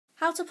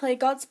How to play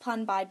God's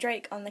Plan by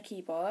Drake on the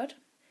keyboard.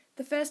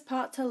 The first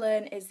part to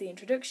learn is the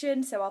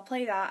introduction, so I'll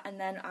play that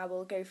and then I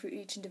will go through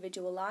each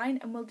individual line,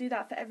 and we'll do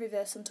that for every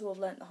verse until we've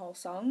learnt the whole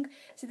song.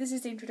 So this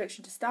is the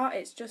introduction to start.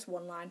 It's just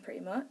one line pretty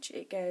much.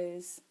 It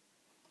goes...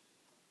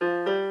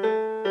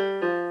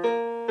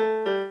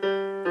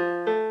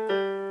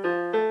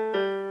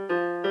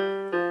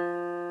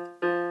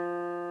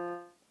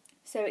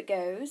 So it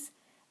goes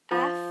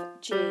F,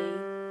 G,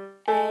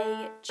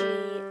 A, G,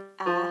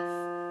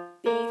 F,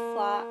 B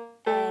flat,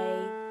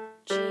 A,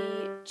 G,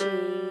 G,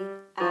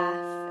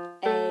 F,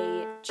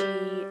 A, G,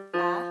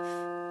 F.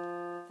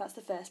 That's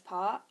the first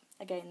part.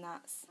 Again,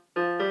 that's...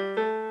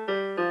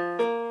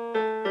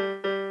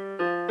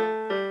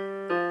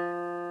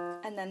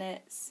 And then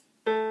it's...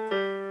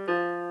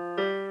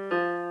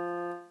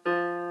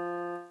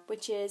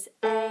 Which is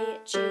A,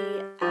 G,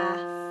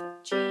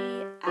 F, G,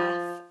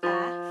 F,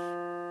 F.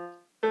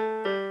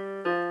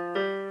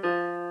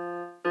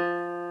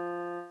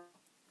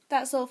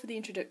 That's all for the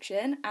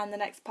introduction, and the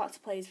next part to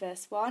play is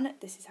verse 1.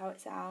 This is how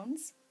it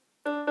sounds.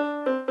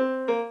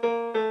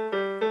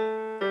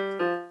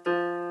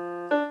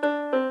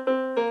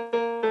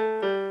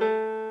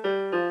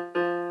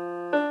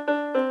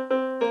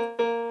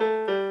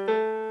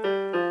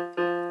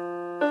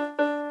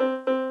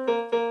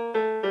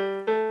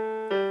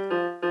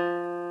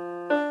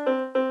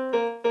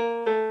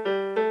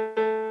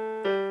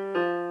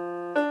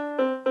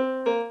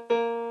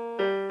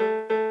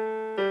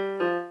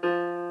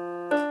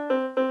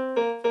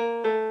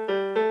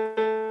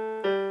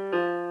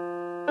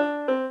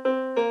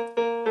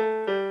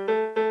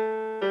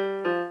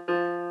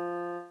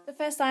 The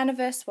first line of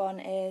verse 1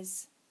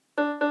 is...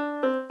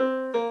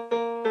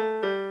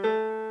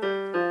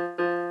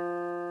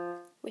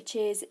 Which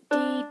is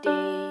D,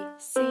 D,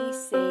 C,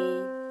 C,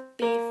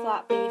 B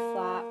flat, B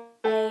flat,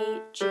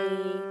 A, G,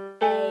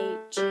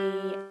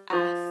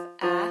 F,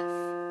 F.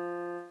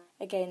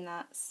 Again,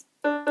 that's...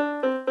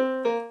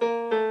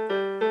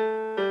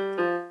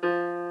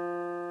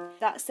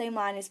 That same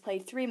line is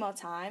played 3 more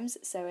times,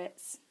 so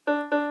it's...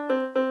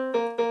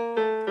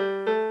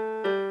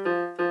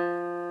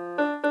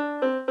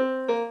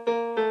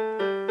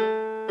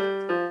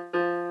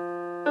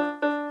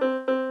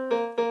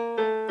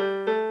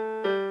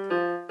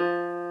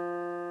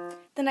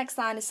 The next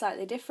line is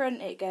slightly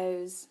different. It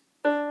goes...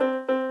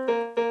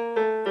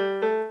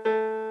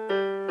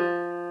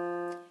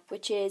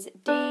 Which is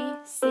D,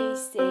 C,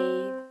 C,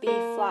 B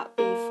flat,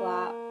 B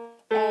flat,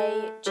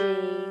 A, G,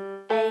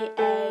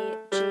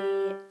 G,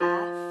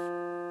 F.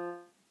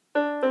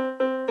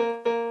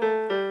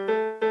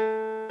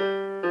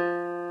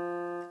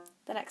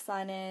 The next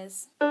line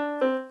is...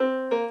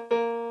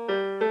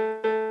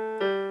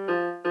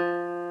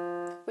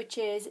 Which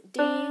is D,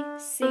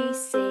 C,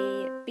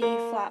 C, B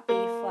flat, B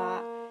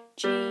flat,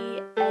 G,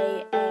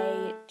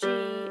 G,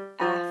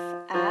 F,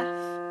 F.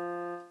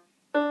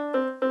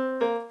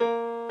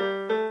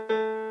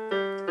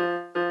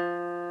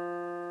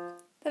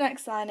 The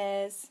next line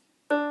is...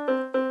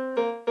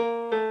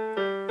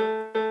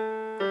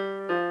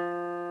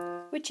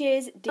 Which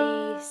is D,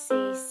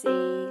 C, C,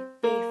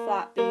 B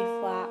flat, B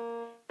flat,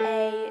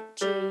 A,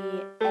 G,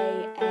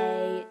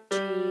 G,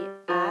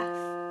 F.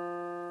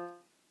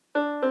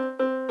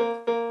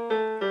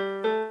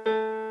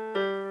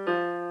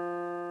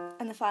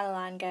 And the final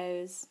line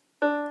goes...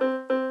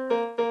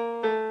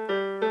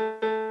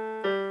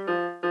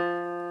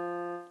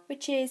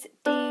 Which is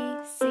D,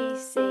 C,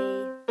 C,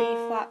 B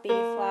flat, B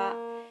flat,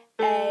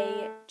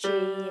 A, G,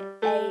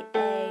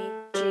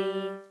 G,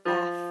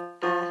 F,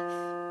 F.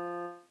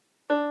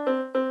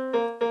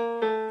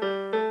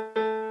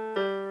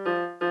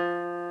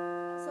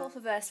 That's all for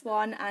verse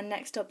 1, and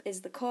next up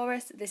is the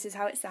chorus. This is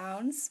how it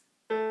sounds.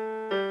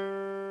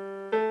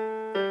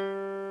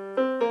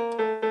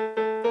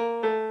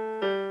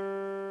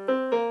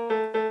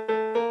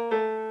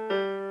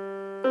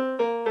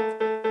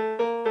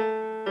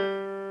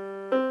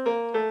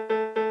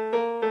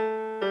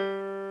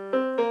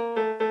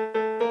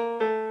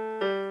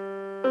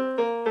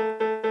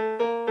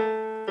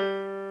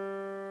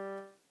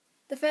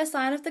 The first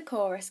line of the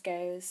chorus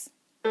goes...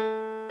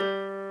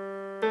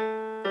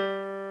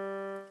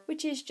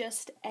 Which is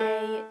just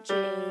A, G,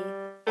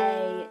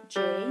 G.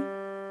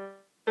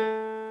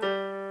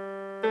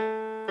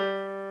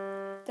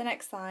 The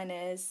next line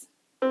is...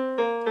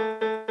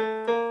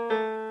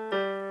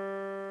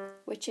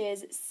 Which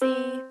is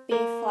C, B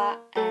flat,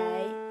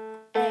 A,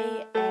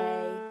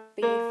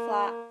 B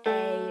flat,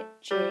 A,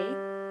 G.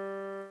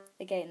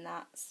 Again,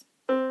 that's...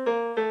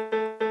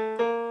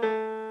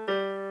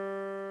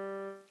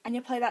 And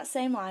you play that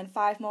same line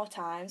 5 more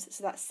times,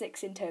 so that's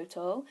 6 in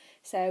total.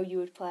 So you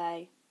would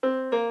play...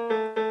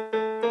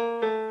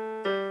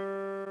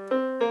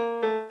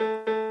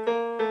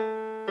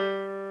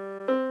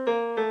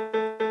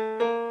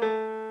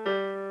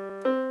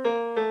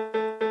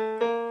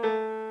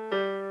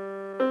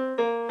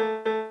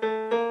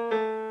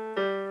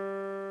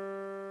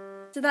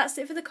 So that's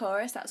it for the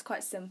chorus. That's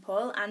quite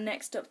simple. And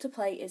next up to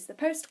play is the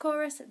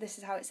post-chorus. This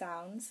is how it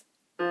sounds.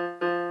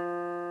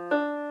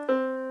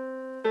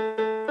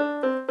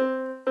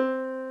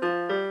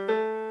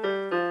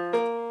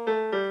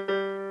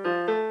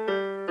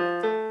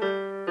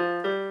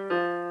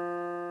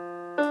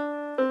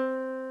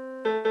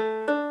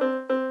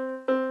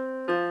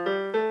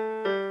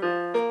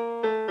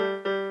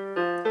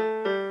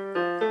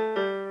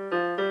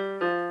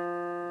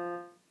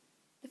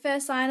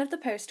 first line of the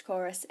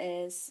post-chorus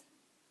is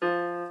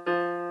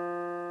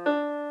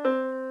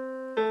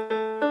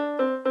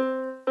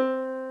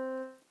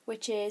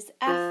which is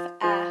F,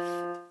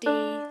 F, D,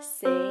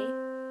 C,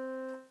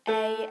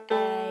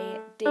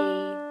 A, D,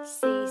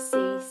 C,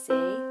 C, C.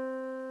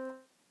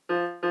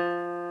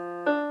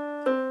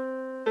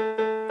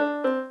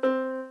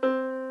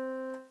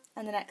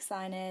 And the next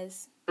line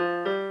is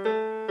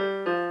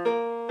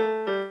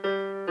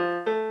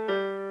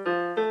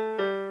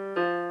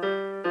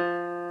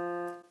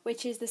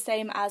which is the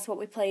same as what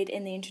we played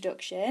in the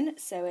introduction.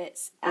 So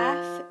it's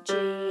F, G,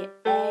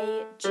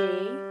 A, G,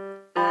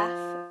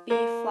 F, B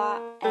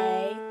flat,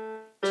 A,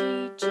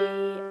 G, G,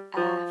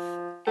 F,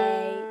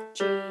 A,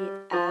 G,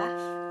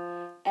 F,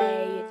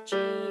 A, G,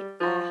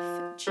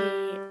 F, G,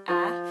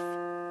 F.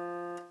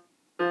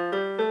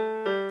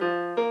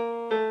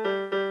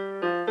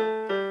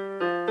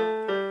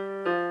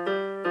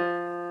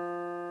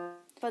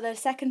 For the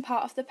second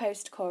part of the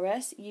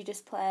post-chorus, you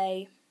just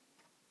play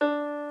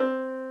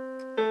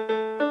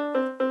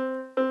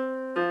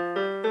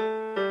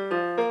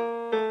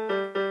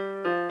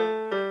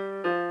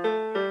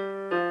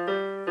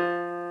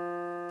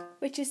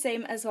which is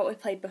same as what we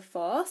played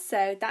before.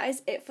 So that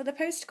is it for the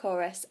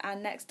post-chorus,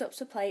 and next up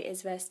to play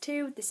is verse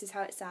 2. This is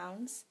how it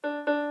sounds.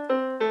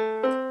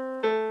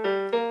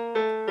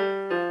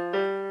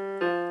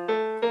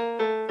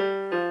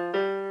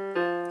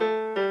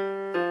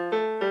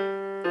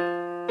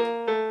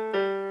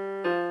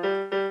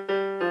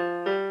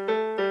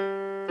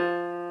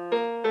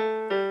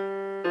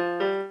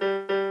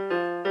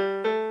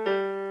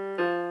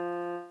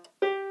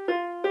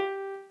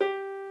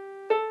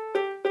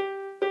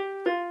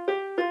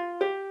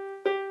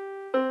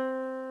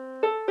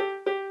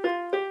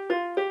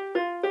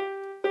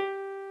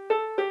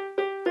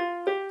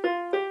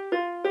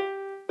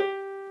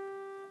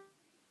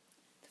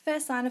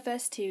 First line of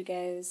verse 2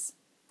 goes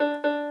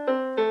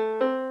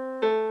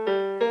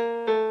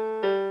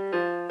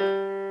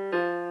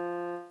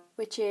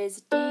which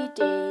is D,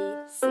 D,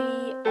 C,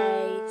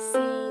 A, C,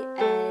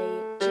 A,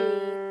 G,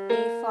 B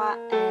flat,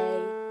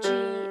 A, G,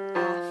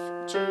 F,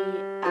 G,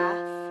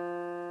 F.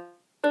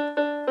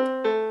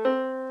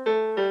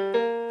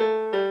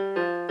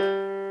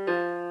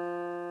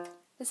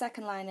 The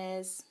second line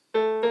is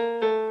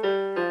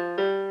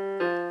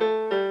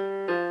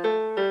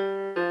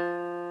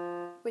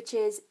which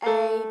is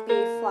A, B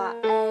flat,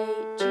 A,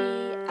 G,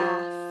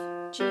 F,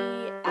 G,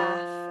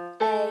 F,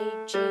 A,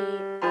 G,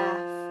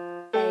 F,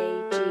 A,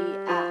 G,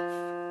 F.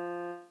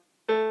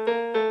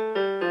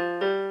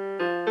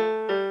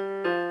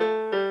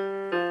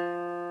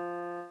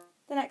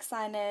 The next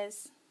line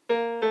is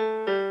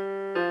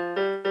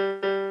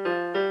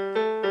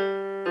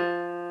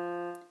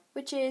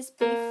which is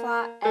B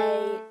flat,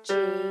 A, G,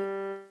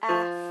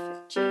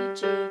 F, G,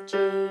 G, G,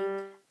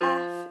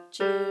 F,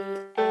 G,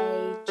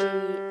 A, G,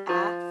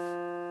 F.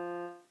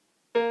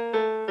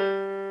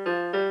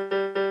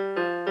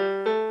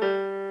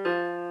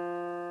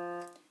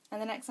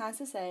 And the next line's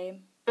the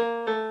same.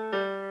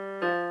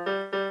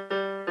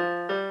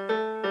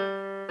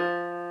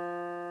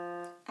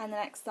 And the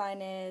next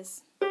line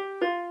is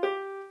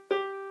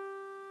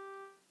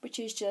which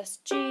is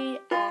just G,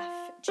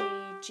 F, G,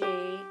 G.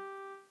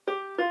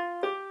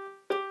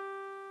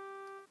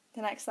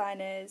 The next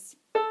line is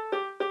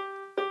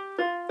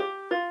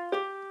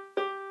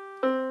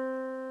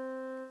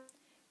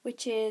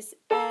which is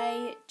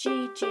A,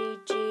 G, G,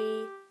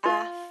 G,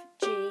 F,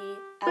 G,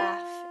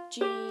 F,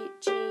 G,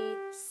 G,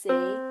 C.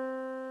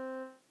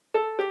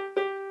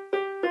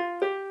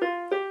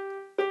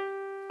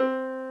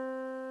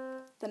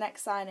 The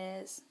next line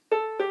is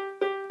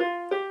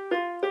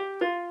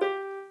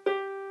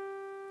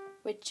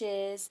which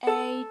is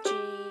A, G,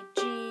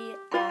 G,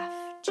 F,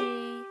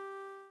 G,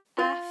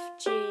 F,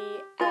 G,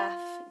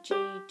 F, G,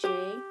 G.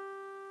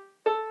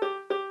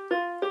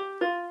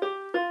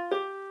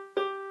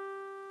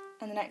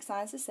 And the next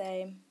line is the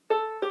same.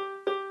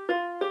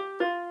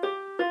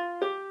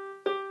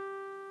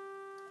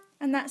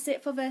 And that's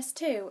it for verse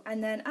 2,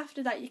 and then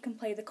after that you can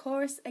play the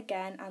chorus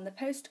again and the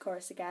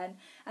post-chorus again,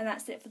 and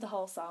that's it for the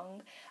whole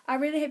song. I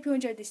really hope you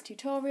enjoyed this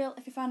tutorial.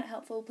 If you found it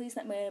helpful, please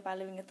let me know by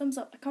leaving a thumbs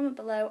up, a comment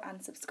below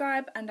and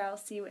subscribe, and I'll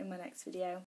see you in my next video.